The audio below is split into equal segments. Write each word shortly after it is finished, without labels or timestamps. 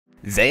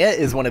Zaya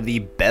is one of the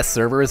best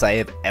servers I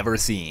have ever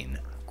seen,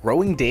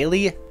 growing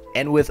daily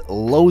and with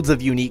loads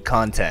of unique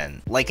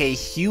content, like a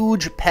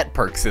huge pet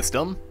perk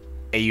system,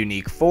 a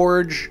unique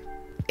forge,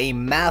 a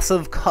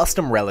massive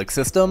custom relic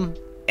system,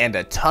 and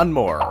a ton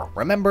more.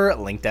 Remember,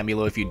 link down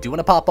below if you do want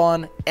to pop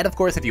on, and of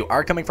course if you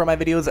are coming from my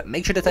videos,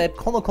 make sure to type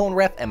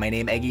 :ref and my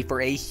name Eggy for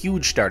a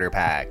huge starter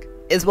pack.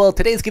 As well,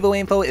 today's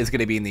giveaway info is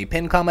going to be in the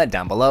pinned comment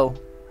down below.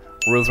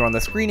 Rules are on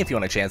the screen if you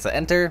want a chance to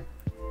enter.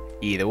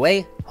 Either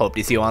way, hope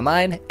to see you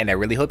online, and I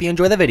really hope you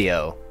enjoy the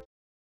video.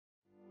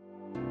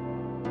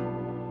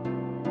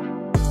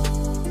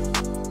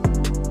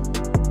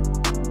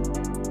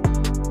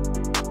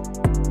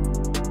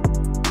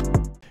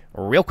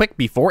 Real quick,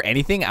 before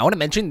anything, I want to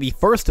mention the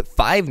first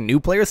 5 new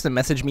players to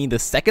message me the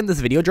second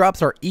this video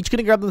drops are each going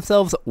to grab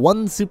themselves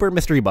 1 super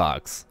mystery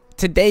box.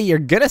 Today, you're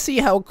going to see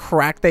how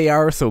cracked they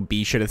are, so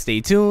be sure to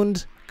stay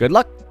tuned. Good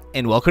luck,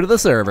 and welcome to the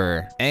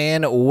server.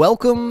 And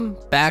welcome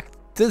back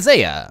to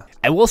Zaya.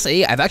 I will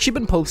say, I've actually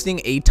been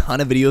posting a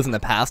ton of videos in the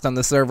past on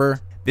the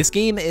server. This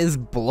game is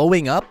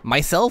blowing up.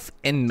 Myself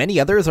and many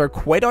others are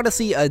quite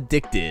honestly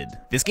addicted.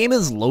 This game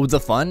is loads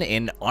of fun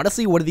and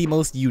honestly one of the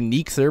most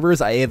unique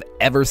servers I have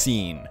ever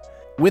seen.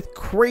 With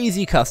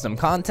crazy custom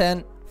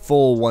content,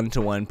 full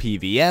 1-to-1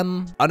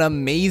 PVM, an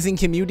amazing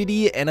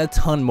community, and a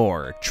ton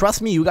more.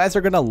 Trust me, you guys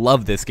are gonna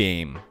love this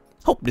game.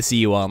 Hope to see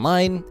you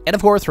online. And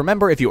of course,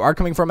 remember, if you are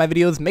coming from my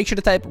videos, make sure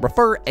to type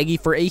 #Eggy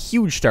for a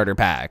huge starter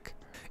pack.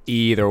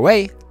 Either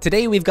way,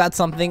 today we've got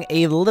something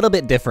a little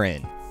bit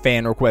different.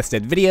 Fan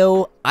requested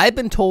video, I've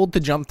been told to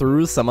jump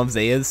through some of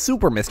Zaya's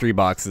super mystery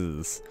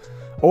boxes.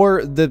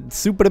 Or the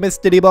super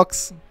mystery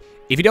box.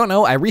 If you don't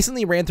know, I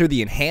recently ran through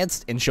the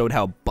enhanced and showed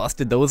how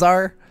busted those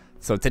are.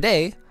 So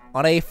today,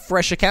 on a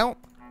fresh account,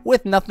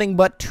 with nothing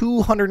but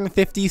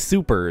 250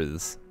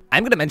 supers.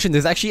 I'm going to mention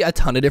there's actually a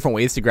ton of different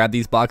ways to grab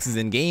these boxes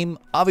in game,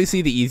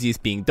 obviously the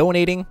easiest being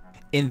donating.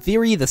 In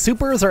theory, the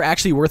supers are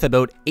actually worth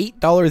about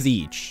 $8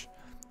 each.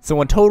 So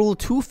in total,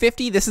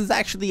 $250, this is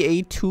actually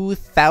a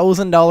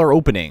 $2,000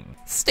 opening.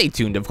 Stay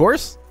tuned, of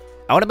course.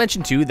 I want to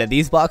mention too that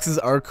these boxes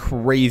are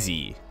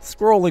crazy.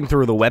 Scrolling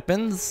through the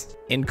weapons,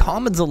 in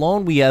commons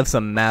alone we have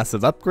some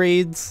massive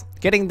upgrades,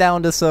 getting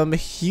down to some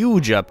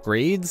huge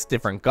upgrades,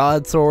 different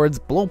god swords,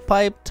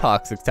 blowpipe,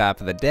 toxic tap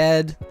of the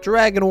dead,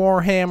 dragon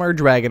warhammer,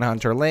 dragon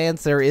hunter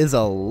lance, there is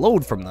a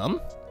load from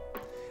them.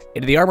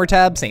 Into the armor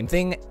tab, same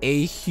thing,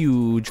 a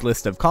huge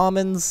list of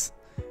commons,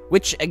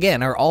 which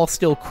again are all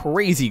still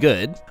crazy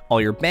good.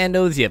 All your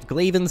bandos, you have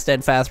Glaven,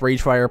 Steadfast,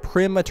 Ragefire,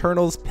 Prim,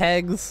 Eternals,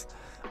 Pegs,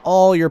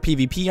 all your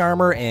PvP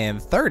armor, and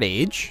 3rd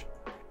Age,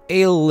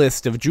 a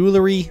list of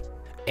jewelry,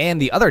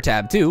 and the other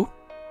tab too,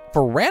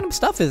 for random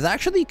stuff is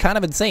actually kind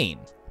of insane.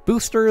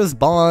 Boosters,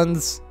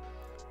 bonds,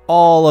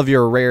 all of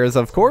your rares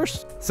of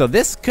course, so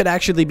this could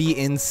actually be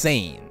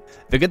insane.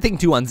 The good thing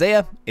too on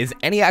Zaya is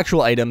any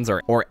actual items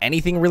or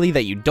anything really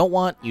that you don't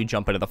want, you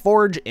jump into the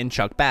forge and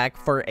chuck back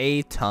for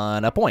a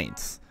ton of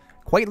points.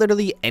 Quite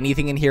literally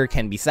anything in here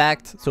can be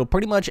sacked, so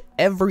pretty much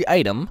every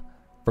item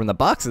from the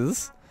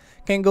boxes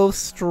can go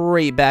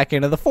straight back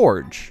into the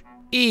forge.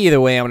 Either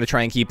way, I'm going to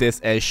try and keep this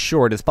as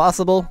short as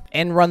possible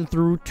and run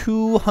through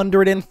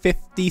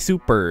 250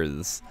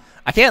 supers.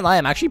 I can't lie,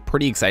 I'm actually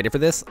pretty excited for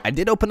this. I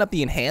did open up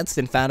the enhanced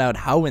and found out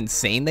how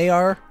insane they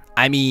are.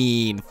 I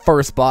mean,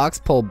 first box,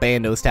 pull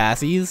Bandos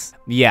Tassies.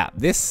 Yeah,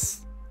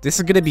 this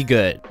is going to be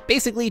good.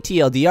 Basically,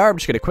 TLDR, I'm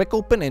just going to quick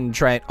open and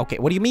try it. Okay,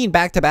 what do you mean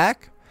back to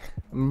back?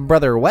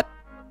 Brother, what?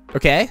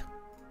 Okay.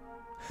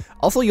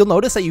 Also, you'll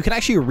notice that you can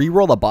actually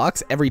reroll a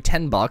box every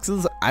 10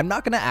 boxes. I'm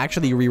not going to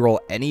actually reroll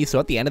any, so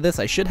at the end of this,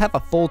 I should have a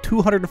full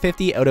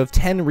 250 out of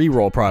 10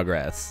 reroll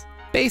progress.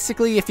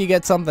 Basically, if you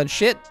get something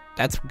shit,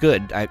 that's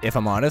good, if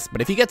I'm honest, but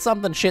if you get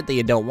something shit that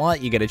you don't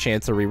want, you get a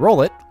chance to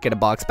reroll it, get a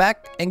box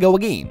back, and go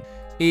again.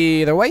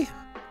 Either way,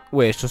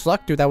 wish us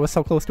luck, dude, that was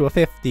so close to a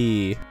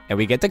 50. And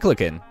we get to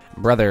clicking.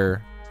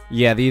 Brother,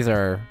 yeah, these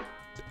are...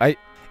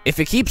 If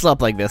it keeps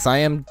up like this, I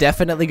am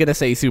definitely going to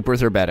say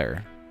supers are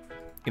better.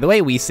 Either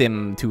way, we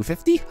sim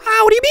 250.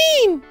 How do you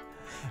mean?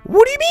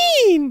 What do you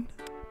mean?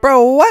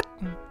 Bro, what?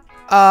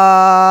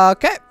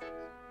 Okay.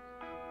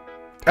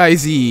 I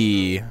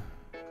see.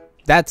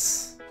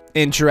 That's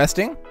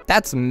interesting.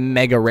 That's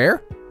mega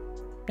rare.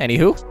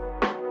 Anywho.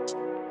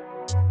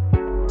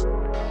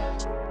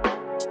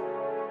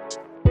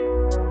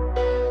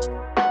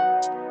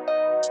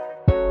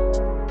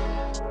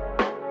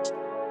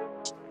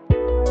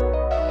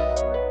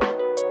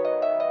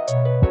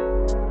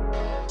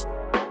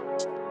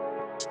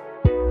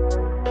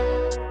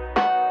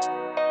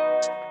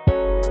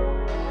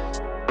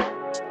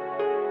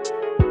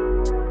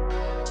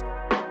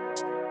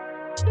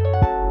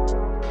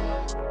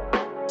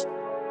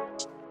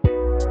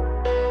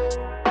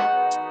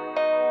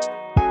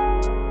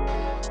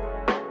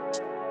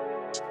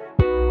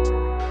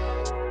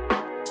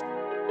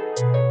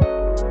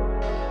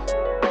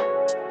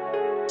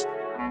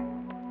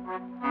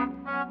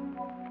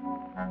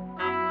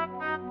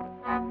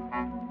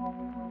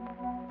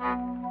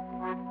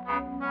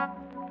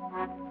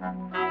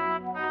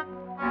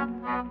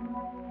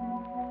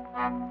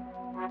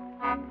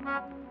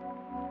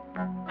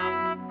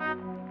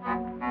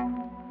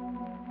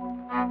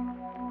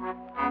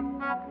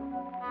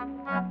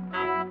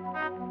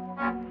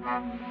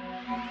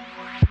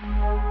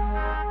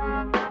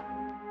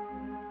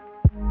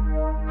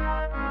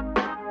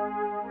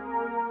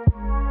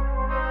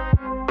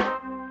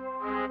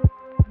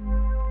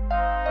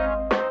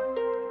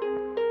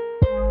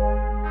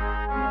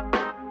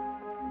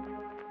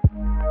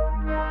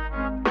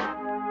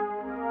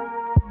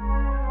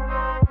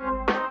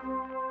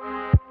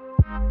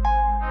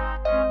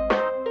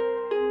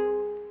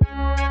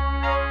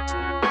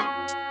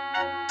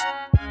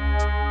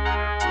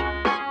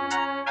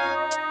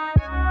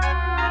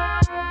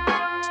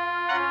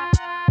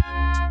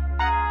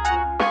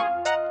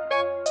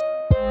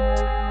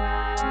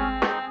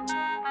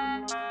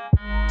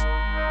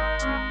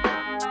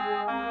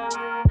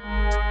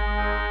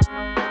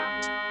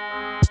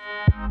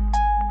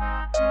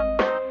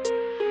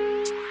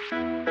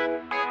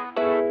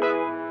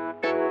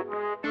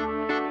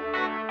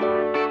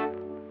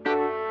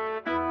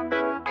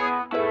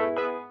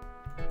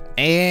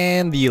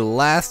 And the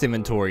last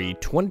inventory,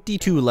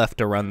 22 left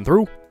to run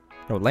through.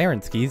 Oh,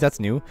 Laren skis, that's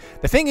new.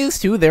 The thing is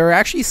too, there are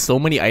actually so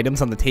many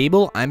items on the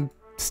table, I'm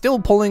still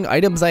pulling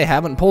items I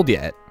haven't pulled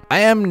yet. I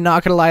am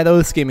not gonna lie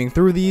though, skimming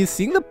through these,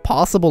 seeing the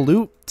possible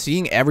loot,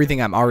 seeing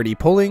everything I'm already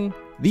pulling,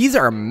 these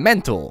are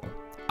mental.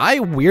 I,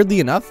 weirdly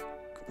enough,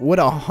 would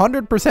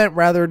 100%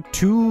 rather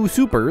 2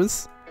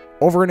 supers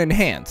over an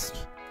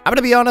enhanced. I'm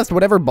gonna be honest,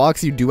 whatever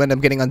box you do end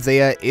up getting on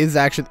Zaya is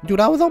actually— dude,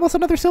 that was almost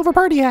another silver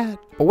party hat.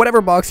 But whatever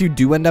box you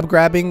do end up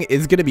grabbing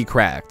is gonna be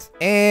cracked.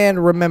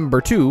 And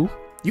remember too,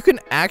 you can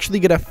actually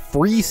get a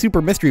free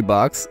super mystery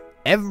box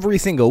every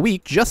single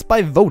week just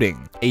by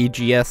voting.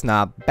 AGS,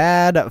 not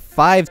bad.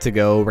 5 to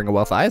go. Ring of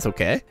Wealth Eyes,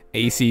 okay.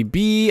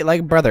 ACB,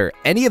 like brother,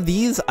 any of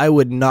these I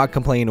would not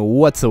complain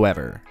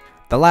whatsoever.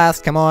 The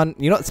last, come on,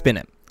 you know what, spin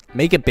it.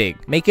 Make it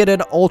big. Make it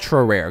an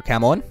ultra rare,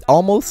 come on.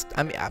 Almost,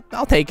 I mean,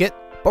 I'll take it.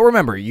 But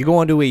remember, you go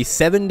onto a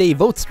 7-day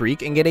vote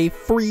streak and get a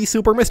free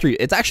super mystery.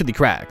 It's actually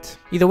cracked.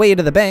 Either way,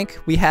 to the bank,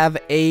 we have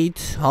a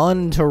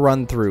ton to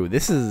run through.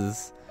 This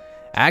is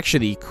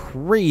actually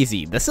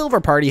crazy. The silver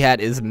party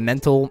hat is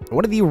mental.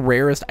 One of the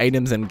rarest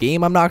items in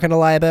game, I'm not gonna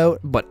lie about.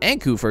 But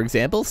Anku, for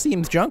example,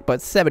 seems junk,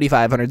 but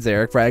 7,500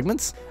 Zarek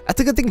fragments. That's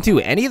a good thing too.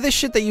 Any of this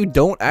shit that you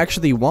don't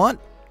actually want,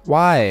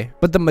 why?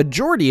 But the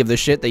majority of the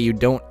shit that you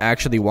don't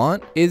actually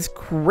want is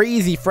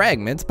crazy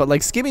fragments, but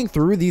like skimming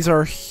through, these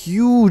are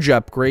huge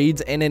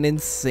upgrades and an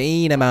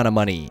insane amount of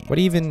money. What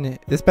even—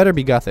 this better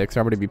be Gothic,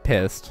 so I'm gonna be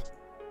pissed.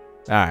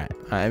 Alright,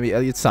 I mean,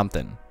 it's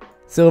something.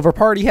 Silver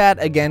party hat,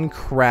 again,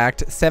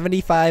 cracked.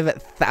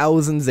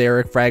 75,000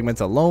 Zarek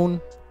fragments alone.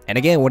 And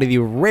again, one of the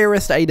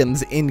rarest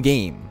items in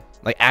game.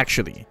 Like,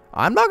 actually.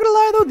 I'm not gonna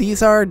lie though,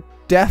 these are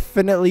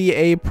definitely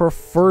a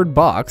preferred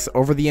box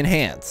over the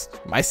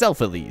enhanced.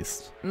 Myself, at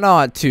least.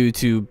 Not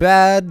too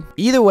bad.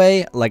 Either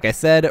way, like I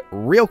said,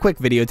 real quick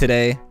video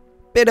today.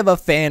 Bit of a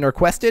fan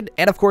requested,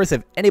 and of course,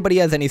 if anybody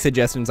has any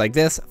suggestions like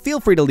this, feel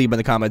free to leave in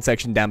the comment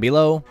section down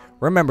below.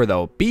 Remember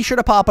though, be sure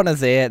to pop on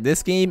Zaya.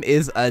 This game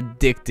is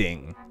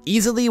addicting.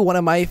 Easily one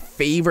of my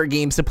favorite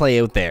games to play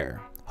out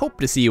there. Hope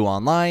to see you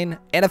online,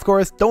 and of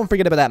course, don't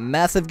forget about that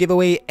massive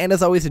giveaway, and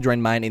as always, to join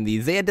mine in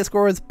the Zaya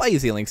Discords by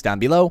using the links down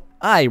below.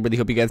 I really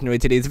hope you guys enjoyed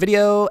today's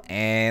video,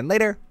 and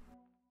later.